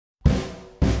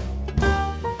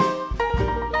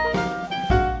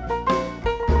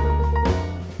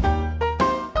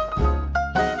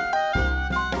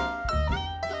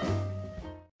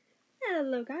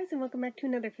welcome back to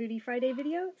another Foodie Friday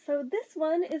video. So this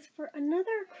one is for another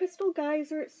Crystal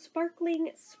Geyser sparkling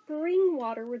spring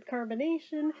water with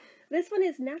carbonation. This one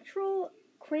is natural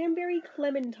cranberry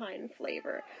clementine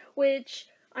flavor, which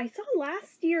I saw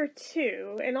last year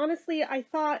too, and honestly I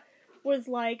thought was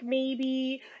like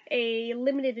maybe a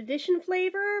limited edition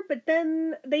flavor, but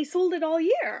then they sold it all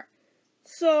year.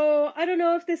 So I don't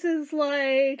know if this is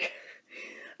like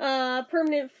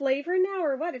permanent flavor now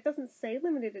or what. It doesn't say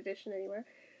limited edition anywhere.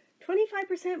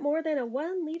 25% more than a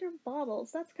 1 liter bottle,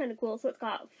 so that's kind of cool. So it's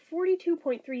got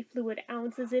 42.3 fluid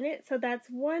ounces in it, so that's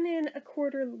 1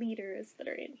 1/4 liters that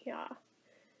are in here.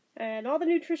 And all the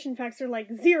nutrition facts are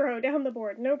like 0 down the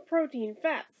board. No protein,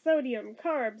 fat, sodium,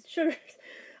 carbs, sugars.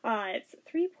 It's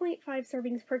 3.5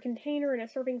 servings per container, and a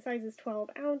serving size is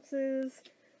 12 ounces.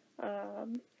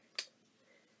 And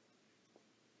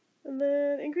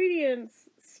then ingredients: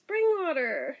 spring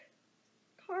water,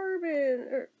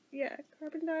 carbon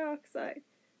dioxide,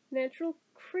 natural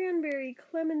cranberry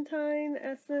clementine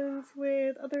essence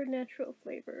with other natural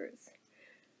flavors.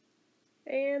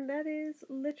 And that is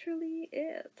literally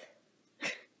it.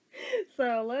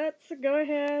 So let's go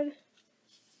ahead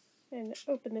and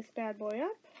open this bad boy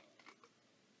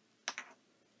up.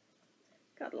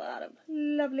 Got a lot of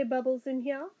lovely bubbles in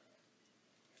here.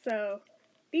 So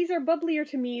these are bubblier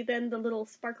to me than the little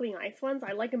sparkling ice ones.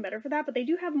 I like them better for that, but they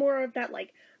do have more of that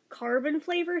like carbon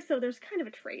flavor, so there's kind of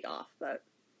a trade-off. But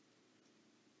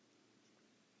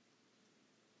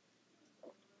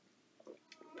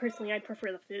personally, I'd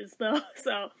prefer the fizz though,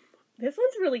 so this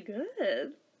one's really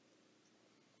good.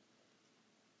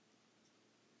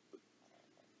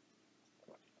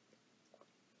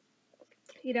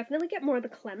 You definitely get more of the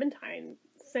clementine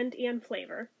scent and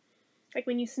flavor. Like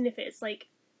when you sniff it, it's like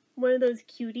one of those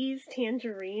cuties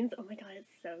tangerines. Oh my god,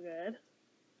 it's so good.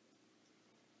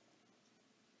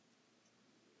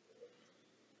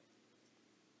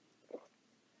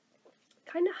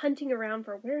 Kind of hunting around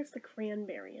for where's the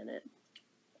cranberry in it.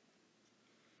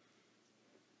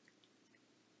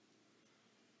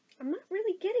 I'm not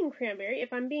really getting cranberry,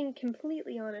 if I'm being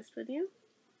completely honest with you.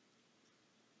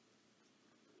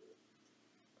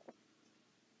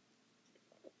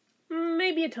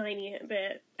 Maybe a tiny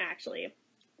bit, actually.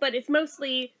 But it's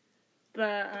mostly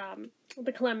the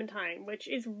clementine, which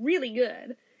is really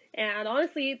good. And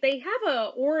honestly, they have a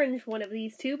orange one of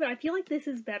these too, but I feel like this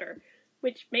is better.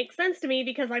 Which makes sense to me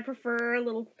because I prefer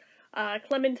little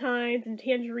clementines and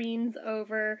tangerines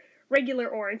over regular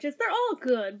oranges. They're all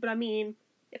good, but I mean,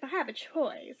 if I have a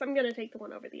choice, I'm gonna take the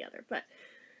one over the other. But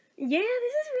yeah,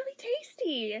 this is really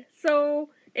tasty. So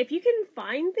if you can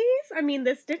find these, I mean,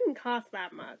 this didn't cost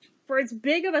that much. For as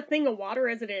big of a thing of water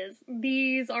as it is,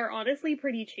 these are honestly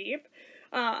pretty cheap.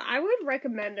 I would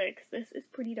recommend it because this is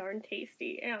pretty darn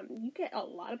tasty, and you get a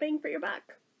lot of bang for your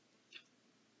buck.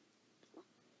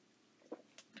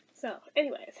 So,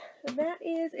 anyways, that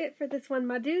is it for this one,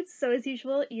 my dudes. So, as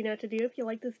usual, you know what to do. If you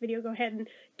like this video, go ahead and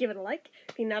give it a like.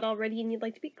 If you're not already and you'd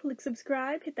like to be, click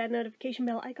subscribe, hit that notification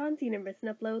bell icon so you never miss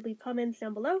an upload, leave comments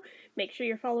down below. Make sure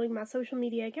you're following my social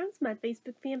media accounts, my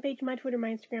Facebook fan page, my Twitter, my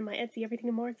Instagram, my Etsy, everything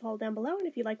and more. It's all down below. And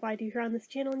if you like what I do here on this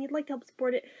channel and you'd like to help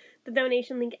support it, the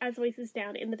donation link, as always, is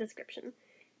down in the description.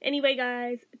 Anyway,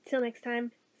 guys, till next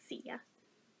time, see ya.